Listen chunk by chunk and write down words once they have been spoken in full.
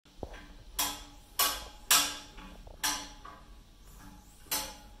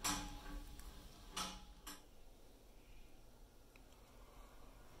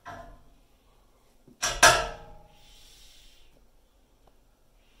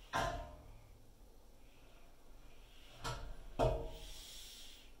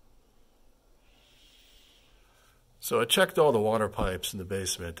So I checked all the water pipes in the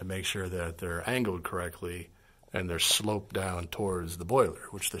basement to make sure that they're angled correctly and they're sloped down towards the boiler,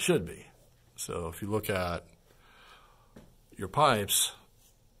 which they should be. So if you look at your pipes,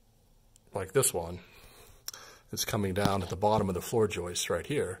 like this one, it's coming down at the bottom of the floor joist right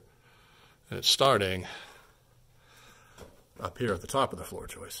here, and it's starting up here at the top of the floor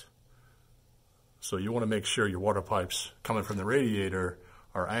joist. So you want to make sure your water pipes coming from the radiator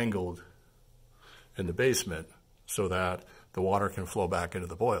are angled in the basement so that the water can flow back into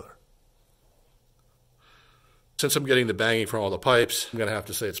the boiler. Since I'm getting the banging from all the pipes, I'm going to have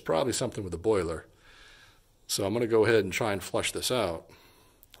to say it's probably something with the boiler. So I'm going to go ahead and try and flush this out.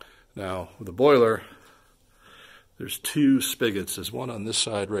 Now, with the boiler, there's two spigots. There's one on this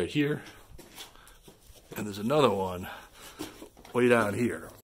side right here, and there's another one way down here.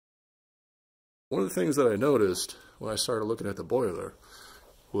 One of the things that I noticed when I started looking at the boiler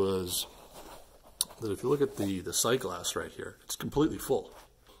was that if you look at the sight glass right here, it's completely full.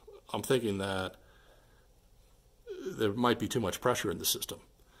 I'm thinking that there might be too much pressure in the system,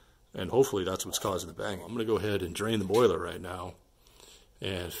 and hopefully that's what's causing the bang. I'm going to go ahead and drain the boiler right now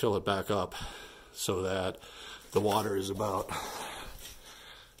and fill it back up so that the water is about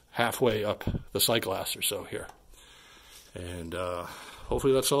halfway up the sight glass or so here. And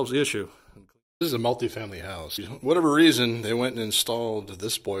hopefully that solves the issue. This is a multifamily house. For whatever reason, they went and installed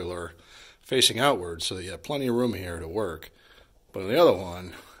this boiler facing outward so that you have plenty of room here to work. But on the other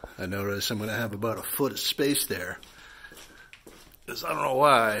one, I noticed I'm going to have about a foot of space there. I don't know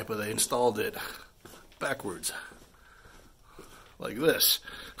why, but they installed it backwards, like this.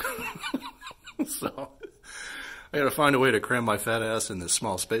 So I got to find a way to cram my fat ass in this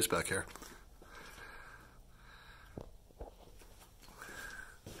small space back here.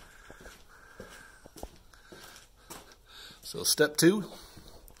 So step 2,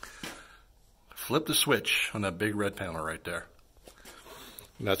 flip the switch on that big red panel right there.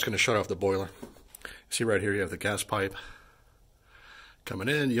 And that's going to shut off the boiler. See right here you have the gas pipe coming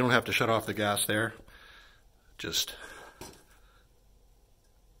in. You don't have to shut off the gas there. Just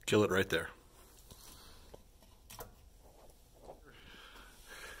kill it right there.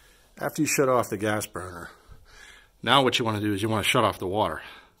 After you shut off the gas burner, now what you want to do is you want to shut off the water.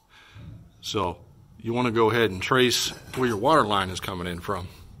 So you want to go ahead and trace where your water line is coming in from.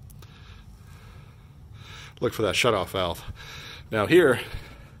 Look for that shutoff valve. Now here,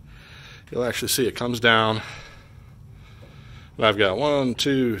 you'll actually see it comes down. And I've got 1,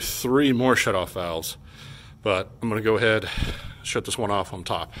 2, 3 more shutoff valves. But I'm going to go ahead and shut this one off on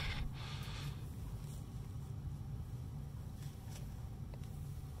top.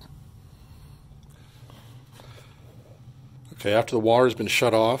 Okay, after the water's been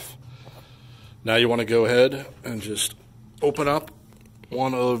shut off, now you want to go ahead and just open up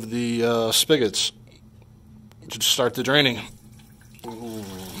one of the spigots to start the draining. Ooh,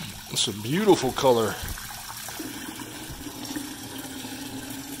 it's a beautiful color.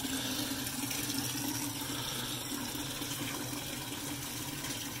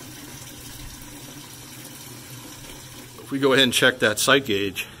 If we go ahead and check that sight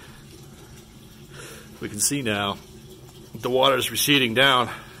gauge, we can see now the water is receding down.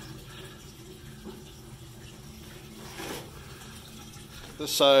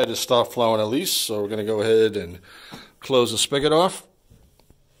 This side has stopped flowing at least, so we're going to go ahead and close the spigot off.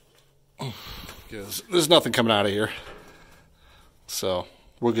 Because there's nothing coming out of here. So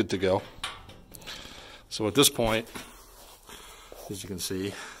we're good to go. So at this point, as you can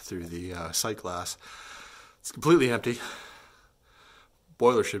see through the sight glass, it's completely empty.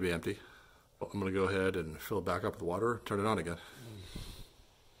 Boiler should be empty. I'm going to go ahead and fill it back up with water, turn it on again.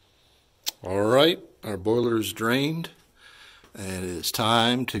 All right, our boiler is drained, and it is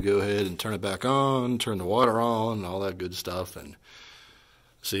time to go ahead and turn it back on, turn the water on, all that good stuff, and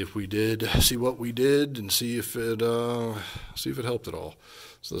see what we did, and see if it helped at all.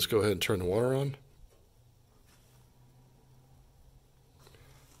 So let's go ahead and turn the water on.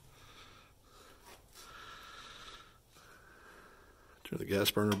 Turn the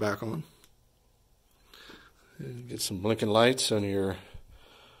gas burner back on. And get some blinking lights on your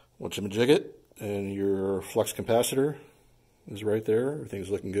whatchamajigget, and your flux capacitor is right there. Everything's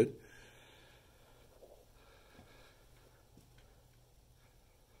looking good.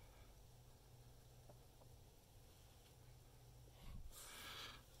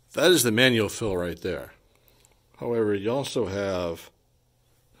 That is the manual fill right there. However, you also have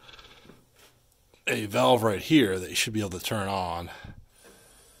a valve right here that you should be able to turn on,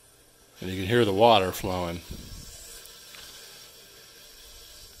 and you can hear the water flowing.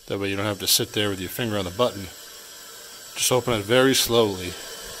 That way you don't have to sit there with your finger on the button. Just open it very slowly.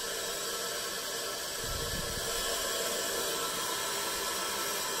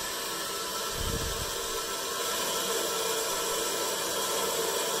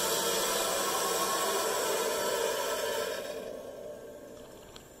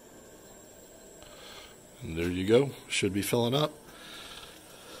 you go. Should be filling up.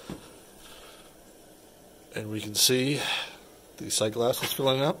 And we can see the sight glass is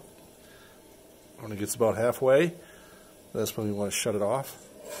filling up. When it gets about halfway, that's when we want to shut it off.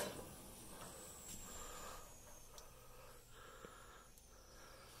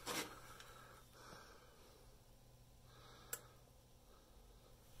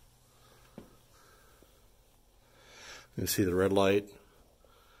 You can see the red light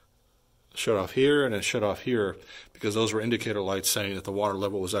shut off here and then shut off here because those were indicator lights saying that the water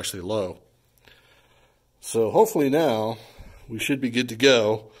level was actually low. So hopefully now we should be good to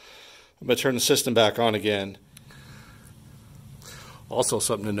go. I'm going to turn the system back on again. Also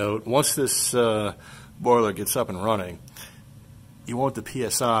something to note, once this boiler gets up and running, you want the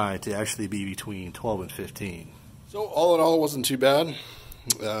PSI to actually be between 12 and 15. So all in all, it wasn't too bad.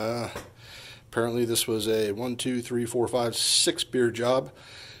 Apparently this was a 1, 2, 3, 4, 5, 6 beer job,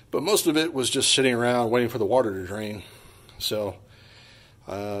 but most of it was just sitting around waiting for the water to drain. So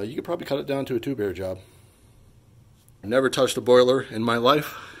you could probably cut it down to a 2 beer job. Never touched a boiler in my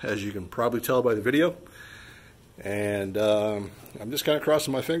life, as you can probably tell by the video. And I'm just kind of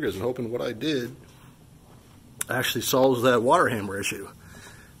crossing my fingers and hoping what I did actually solves that water hammer issue.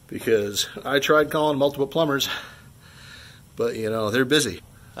 Because I tried calling multiple plumbers, but you know, they're busy.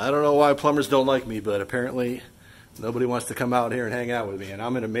 I don't know why plumbers don't like me, but apparently nobody wants to come out here and hang out with me. And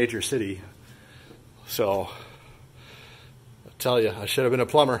I'm in a major city, so I tell you, I should have been a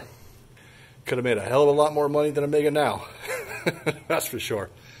plumber. Could have made a hell of a lot more money than I'm making now. That's for sure.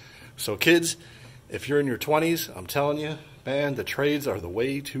 So kids, if you're in your 20s, I'm telling you, man, the trades are the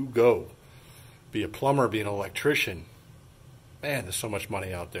way to go. Be a plumber, be an electrician. Man, there's so much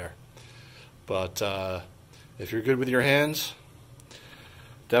money out there. But if you're good with your hands,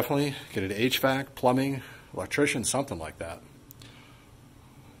 definitely get an HVAC, plumbing, electrician, something like that.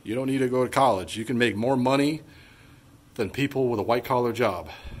 You don't need to go to college. You can make more money than people with a white-collar job.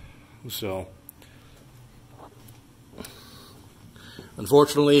 So,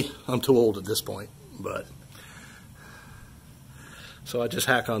 unfortunately, I'm too old at this point, but so I just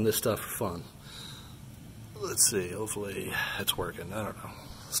hack on this stuff for fun. Let's see, hopefully it's working. I don't know.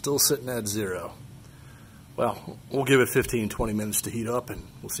 Still sitting at 0. Well, we'll give it 15-20 minutes to heat up and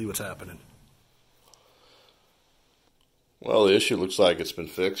we'll see what's happening. Well, the issue looks like it's been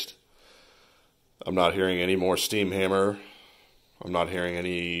fixed. I'm not hearing any more steam hammer. I'm not hearing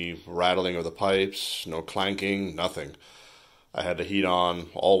any rattling of the pipes, no clanking, nothing. I had the heat on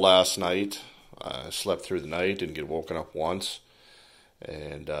all last night. I slept through the night, didn't get woken up once.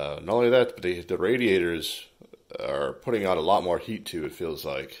 And not only that, but the radiators are putting out a lot more heat too, it feels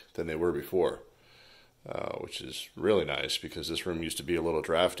like, than they were before. Which is really nice because this room used to be a little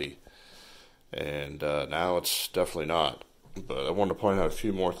drafty. And now it's definitely not. But I wanted to point out a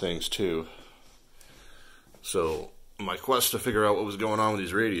few more things too. So, my quest to figure out what was going on with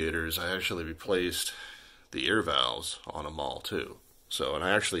these radiators, I actually replaced the air valves on them all too. So, and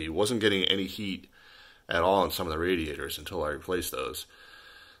I actually wasn't getting any heat at all in some of the radiators until I replaced those.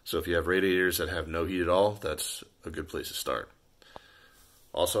 So if you have radiators that have no heat at all, that's a good place to start.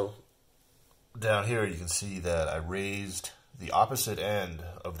 Also, down here you can see that I raised the opposite end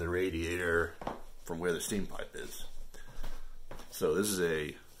of the radiator from where the steam pipe is. So this is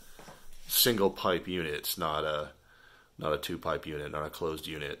a single pipe unit. It's not a 2-pipe unit, not a closed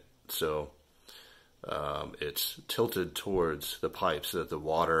unit. So it's tilted towards the pipe so that the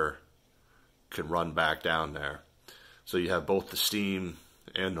water can run back down there. So you have both the steam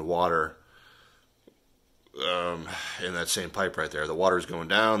and the water in that same pipe right there. The water's going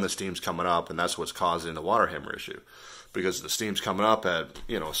down, the steam's coming up, and that's what's causing the water hammer issue. Because the steam's coming up at,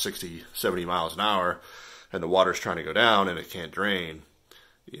 60, 70 miles an hour, and the water's trying to go down and it can't drain.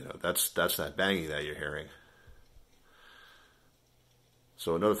 That's that banging that you're hearing.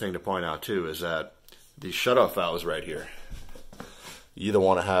 So another thing to point out too is that these shutoff valves right here, you either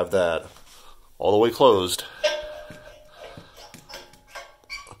want to have that all the way closed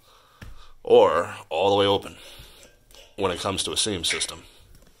or all the way open when it comes to a steam system.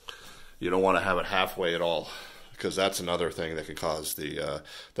 You don't want to have it halfway at all, because that's another thing that can cause the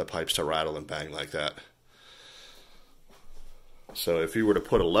pipes to rattle and bang like that. So if you were to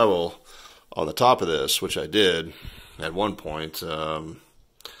put a level on the top of this, which I did at one point,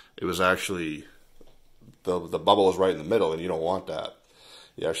 it was actually, the bubble is right in the middle, and you don't want that.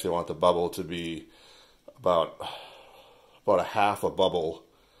 You actually want the bubble to be about a half a bubble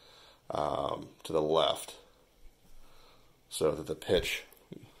to the left, so that the pitch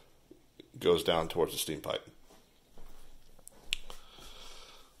goes down towards the steam pipe.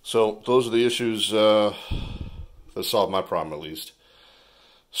 So those are the issues that solved my problem, at least.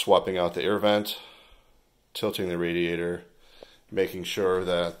 Swapping out the air vent, tilting the radiator, making sure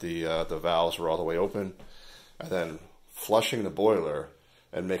that the valves were all the way open, and then flushing the boiler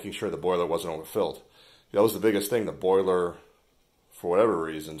and making sure the boiler wasn't overfilled. That was the biggest thing. The boiler, for whatever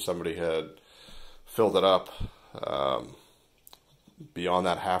reason, somebody had filled it up beyond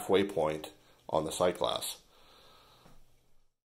that halfway point on the sight glass.